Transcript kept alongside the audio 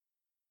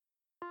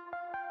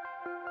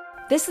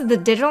This is the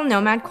Digital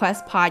Nomad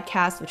Quest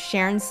podcast with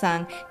Sharon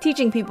Sung,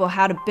 teaching people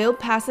how to build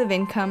passive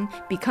income,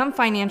 become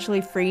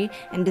financially free,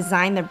 and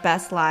design their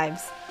best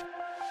lives.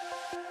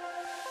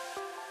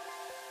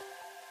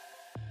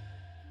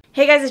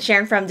 Hey guys, it's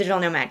Sharon from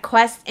Digital Nomad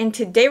Quest, and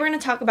today we're going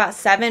to talk about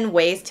 7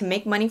 ways to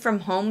make money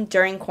from home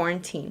during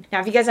quarantine. Now,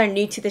 if you guys are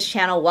new to this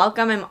channel,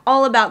 welcome. I'm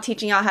all about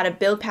teaching y'all how to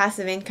build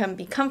passive income,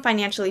 become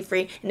financially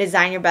free, and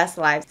design your best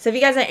lives. So if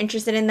you guys are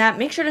interested in that,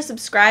 make sure to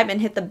subscribe and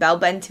hit the bell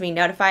button to be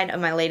notified of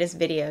my latest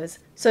videos.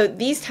 So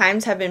these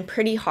times have been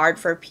pretty hard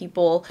for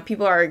people.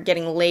 People are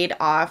getting laid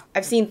off.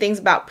 I've seen things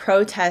about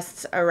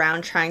protests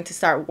around trying to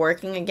start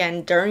working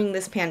again during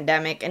this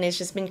pandemic, and it's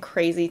just been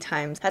crazy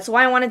times. That's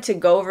why I wanted to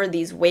go over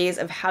these ways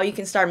of how you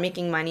can start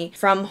making money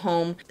from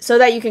home so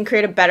that you can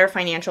create a better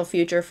financial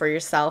future for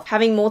yourself.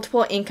 Having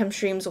multiple income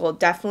streams will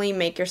definitely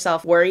make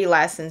yourself worry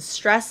less and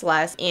stress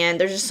less, and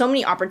there's just so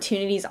many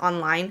opportunities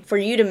online for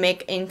you to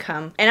make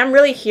income. And I'm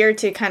really here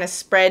to kind of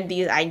spread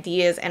these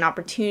ideas and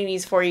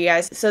opportunities for you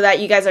guys so that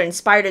you guys are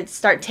inspired to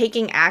start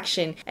taking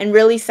action and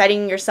really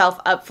setting yourself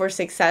up for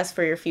success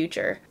for your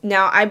future.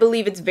 Now, I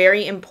believe it's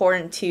very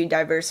important to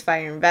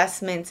diversify your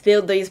investments,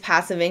 build these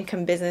passive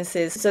income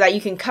businesses so that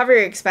you can cover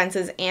your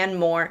expenses and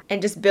more,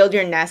 and just build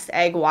your nest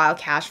egg while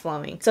cash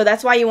flowing. So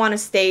that's why you want to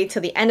stay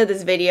to the end of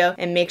this video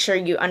and make sure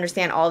you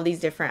understand all of these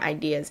different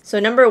ideas. So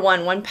number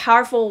one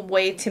powerful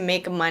way to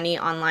make money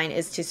online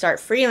is to start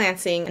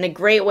freelancing, and a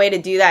great way to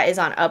do that is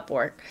on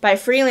Upwork. By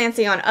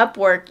freelancing on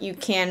Upwork, you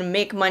can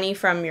make money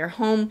from your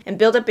home and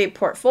build up a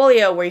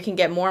portfolio where you can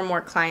get more and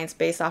more clients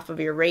based off of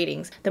your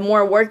ratings. The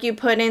more work you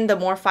put in, the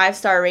more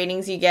 5-star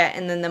ratings you get,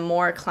 and then the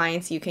more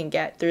clients you can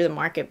get through the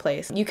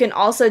marketplace. You can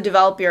also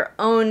develop your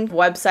own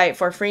website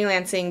for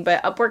freelancing,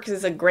 but Upwork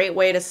is a great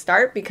way to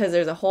start because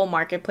there's a whole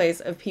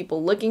marketplace of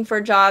people looking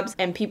for jobs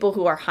and people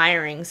who are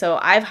hiring. So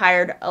I've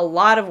hired a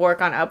lot of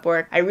work on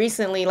Upwork. I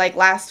recently, like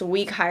last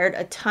week, hired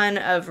a ton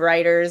of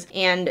writers,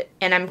 and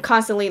I'm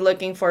constantly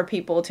looking for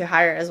people to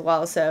hire as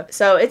well. So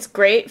it's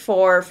great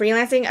for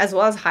freelancing as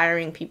well as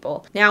hiring people.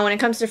 Now, when it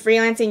comes to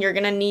freelancing, you're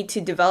going to need to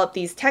develop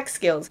these tech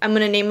skills. I'm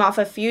going to name off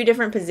a few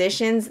different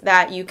positions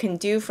that you can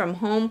do from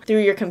home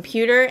through your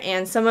computer,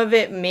 and some of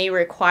it may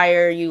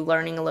require you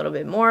learning a little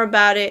bit more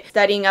about it,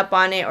 studying up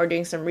on it, or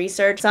doing some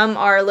research. Some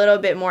are a little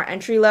bit more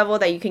entry level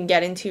that you can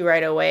get into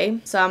right away.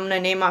 So I'm going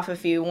to name off a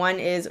few. One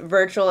is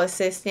virtual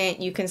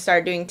assistant. You can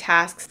start doing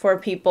tasks for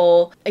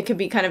people. It could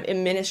be kind of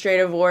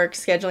administrative work,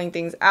 scheduling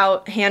things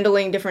out,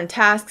 handling different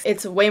tasks.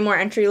 It's way more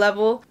entry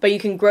level, but you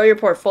can grow your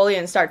portfolio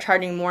and start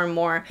charging more and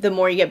more the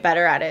more you get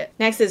better at it.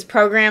 Next is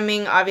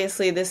programming.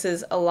 Obviously, this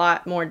is a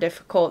lot more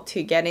difficult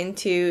to get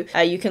into.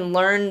 You can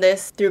learn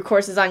this through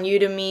courses on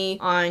Udemy,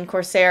 on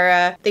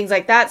Coursera, things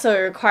like that. So it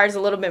requires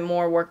a little bit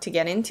more work to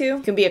get into.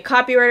 You can be a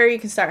copywriter. You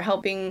can start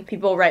helping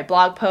people write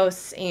blog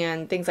posts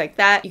and things like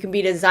that. You can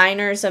be a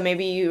designer. So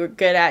maybe you're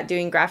good at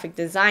doing graphic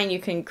design. You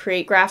can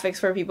create graphics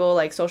for people,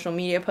 like social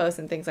media posts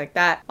and things like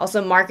that.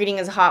 Also, marketing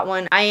is a hot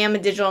one. I am a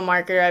digital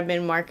marketer. I've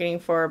been marketing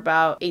for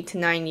about 8 to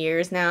 9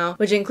 years now,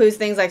 which includes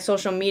things like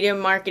social media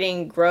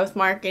marketing, growth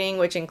marketing,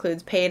 which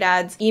includes paid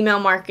ads, email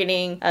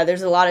marketing.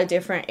 There's a lot of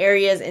different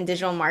areas in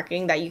digital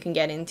marketing that you can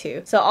get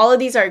into. So all of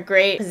these are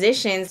great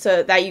positions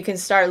so that you can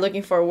start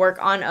looking for work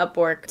on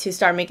Upwork to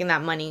start making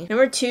that money.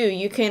 Number 2,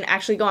 you can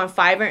actually go on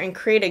Fiverr and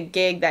create a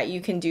gig that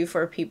you can do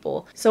for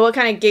people. So what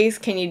kind of gigs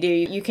can you do?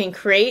 You can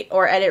create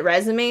or edit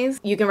resumes.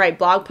 You can write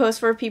blog posts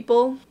for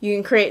people. You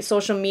can create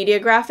social media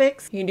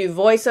graphics. You can do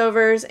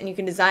voiceovers, and you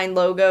can design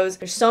logos.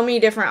 There's so many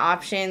different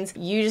options.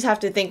 You just have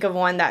to think of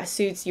one that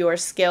suits your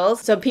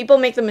skills. So people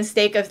make the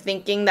mistake of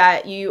thinking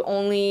that you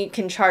only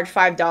can charge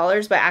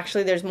 $5, but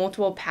actually there's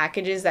multiple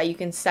packages that you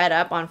can set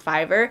up on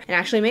Fiverr and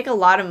actually make a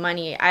lot of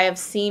money. I have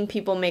seen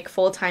people make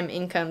full-time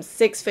incomes,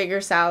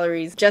 6-figure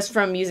salaries just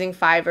from using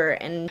Fiverr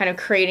and kind of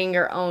creating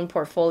your own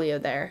portfolio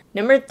there.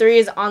 Number 3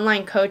 is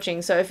online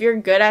coaching. So if you're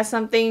good at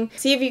something,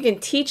 see if you can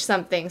teach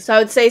something. So I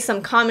would say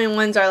some common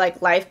ones are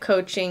like life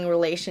coaching,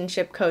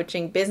 relationship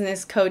coaching,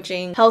 business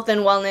coaching, health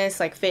and wellness,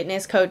 like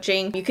fitness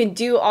coaching. You can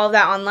do all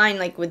that online,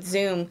 like with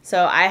Zoom.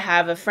 So I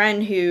have a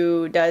friend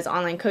who does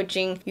online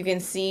coaching. You can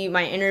see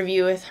my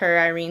interview with her,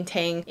 Irene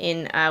Tang,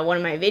 in one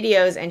of my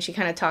videos, and she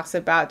kind of talks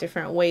about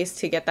different ways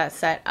to get that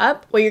set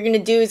up. What you're going to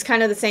do is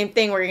kind of the same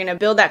thing where you're going to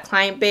build that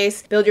client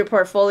base, build your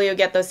portfolio,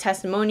 get those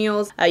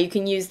testimonials. You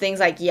can use things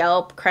like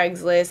Yelp,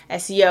 Craigslist,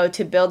 SEO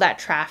to build that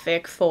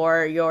traffic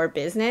for your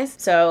business.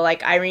 So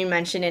like Irene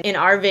mentioned in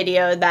our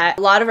video that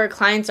a lot of our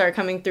clients are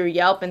coming through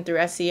Yelp and through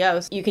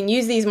SEO. So you can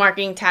use these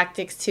marketing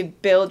tactics to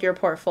build your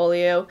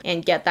portfolio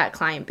and get that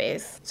client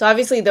base. So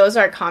obviously those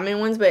are common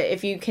ones, but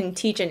if you can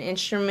teach an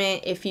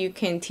instrument, if you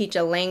can teach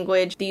a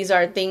language, these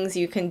are things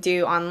you can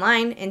do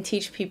online and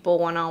teach people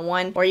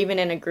one-on-one or even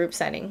in a group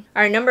setting.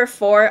 All right, number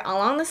 4,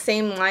 along the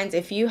same lines,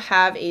 if you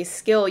have a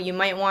skill, you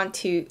might want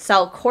to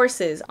sell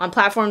courses on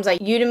platforms like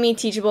Udemy,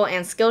 Teachable,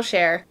 and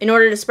Skillshare in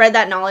order to spread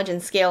that knowledge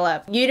and scale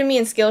up. Udemy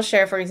and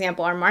Skillshare, for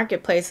example, are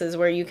marketplaces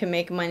where you can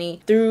make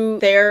money through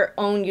their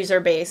own user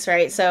base,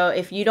 right? So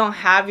if you don't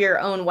have your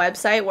own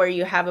website where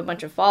you have a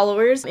bunch of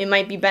followers, it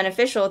might be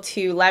beneficial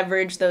to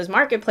leverage those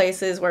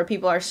marketplaces where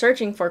people are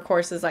searching for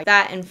courses like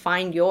that and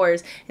find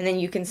yours, and then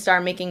you can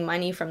start making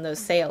money from those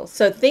sales.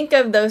 So think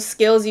of those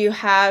skills you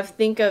have,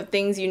 think of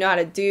things you know how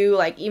to do,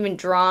 like even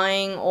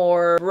drawing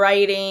or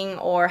writing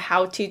or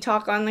how to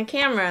talk on the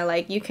camera.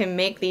 Like you can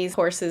make these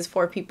courses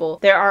for people.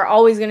 There are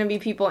always going to be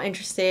people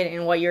interested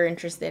in what you're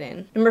interested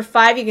in. Number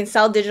 5, you can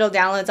sell digital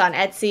downloads on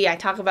Etsy. I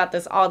talk about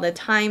this all the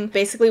time.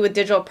 Basically with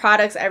digital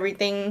products,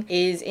 everything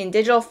is in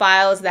digital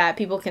files that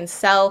people can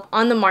sell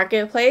on the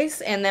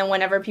marketplace, and then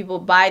whenever people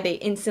buy, they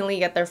instantly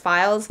get their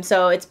files.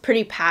 So it's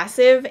pretty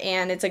passive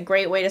and it's a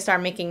great way to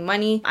start making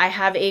money. I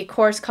have a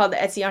course called the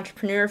Etsy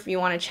Entrepreneur if you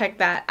want to check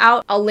that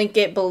out. I'll link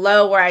it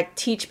below, where I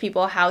teach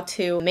people how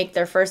to make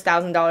their first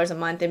 $1,000 a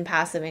month in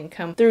passive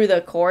income through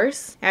the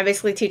course. And I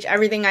basically teach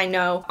everything I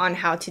know on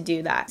how to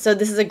do that. So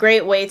this is a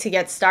great way to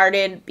get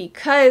started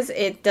because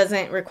it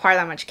doesn't require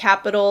that much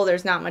capital.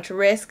 There's not much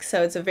risk,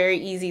 so it's a very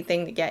easy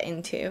thing to get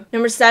into.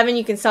 Number 7,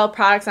 you can sell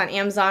products on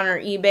Amazon or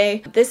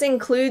eBay. This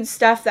includes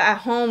stuff that at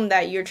home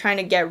that you're trying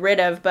to get rid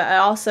of, but it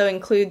also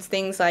includes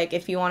things like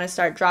if you want to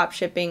start drop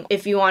shipping,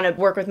 if you want to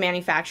work with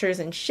manufacturers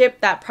and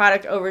ship that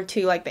product over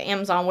to like the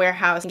Amazon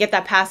warehouse and get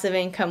that passive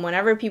income.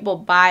 Whenever people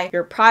buy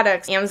your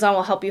products, Amazon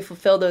will help you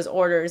fulfill those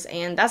orders,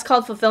 and that's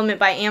called Fulfillment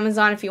by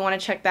Amazon. If you want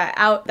to check that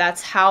out,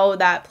 that's how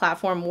that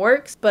platform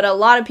works. But a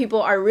lot of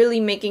people are really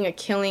making a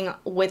killing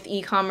with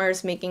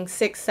e-commerce, making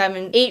 6,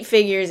 7, 8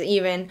 figures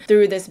even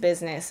through this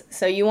business.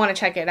 So you want to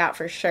check it out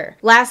for sure.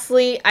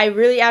 Lastly, I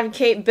really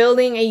advocate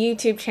building a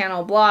YouTube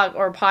channel, blog,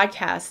 or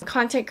podcast.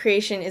 Content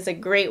creation is a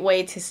great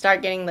way to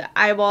start getting the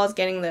eyeballs,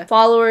 getting the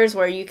followers,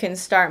 where you can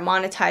start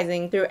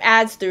monetizing through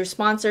ads, through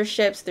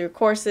sponsorships, through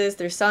courses,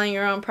 through selling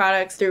your own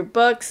products, through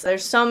books.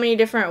 There's so many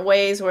different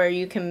ways where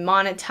you can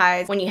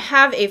monetize when you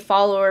have a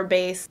follower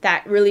base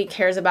that really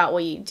cares about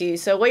what you do.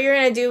 So what you're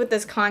going to do with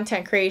this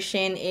content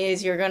creation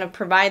is you're going to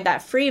provide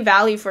that free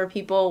value for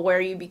people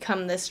where you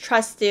become this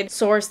trusted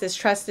source, this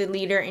trusted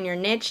leader in your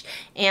niche.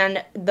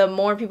 And the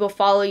more people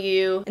follow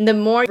you and the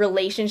more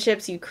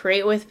relationships you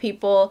create with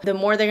people, the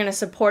more they're going to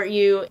support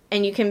you.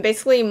 And you can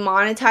basically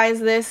monetize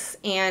this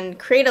and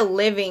create a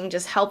living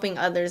just helping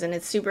others, and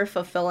it's super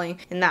fulfilling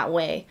in that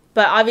way.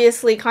 But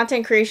obviously,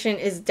 content creation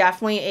is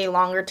definitely a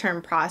longer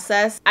term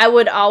process. I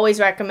would always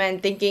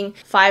recommend thinking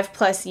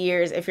 5+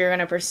 years if you're going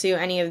to pursue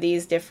any of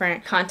these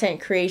different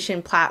content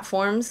creation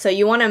platforms. So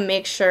you want to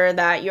make sure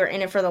that you're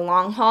in it for the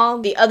long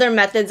haul. The other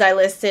methods I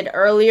listed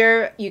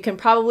earlier, you can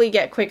probably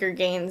get quicker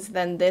gains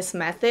than this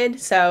method.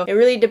 So it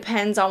really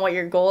depends on what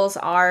your goals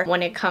are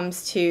when it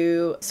comes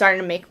to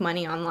starting to make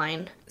money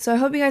online. So I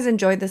hope you guys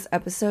enjoyed this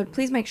episode.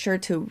 Please make sure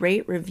to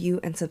rate, review,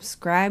 and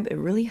subscribe. It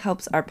really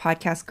helps our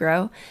podcast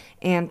grow.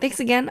 And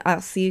thanks again.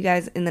 I'll see you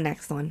guys in the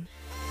next one.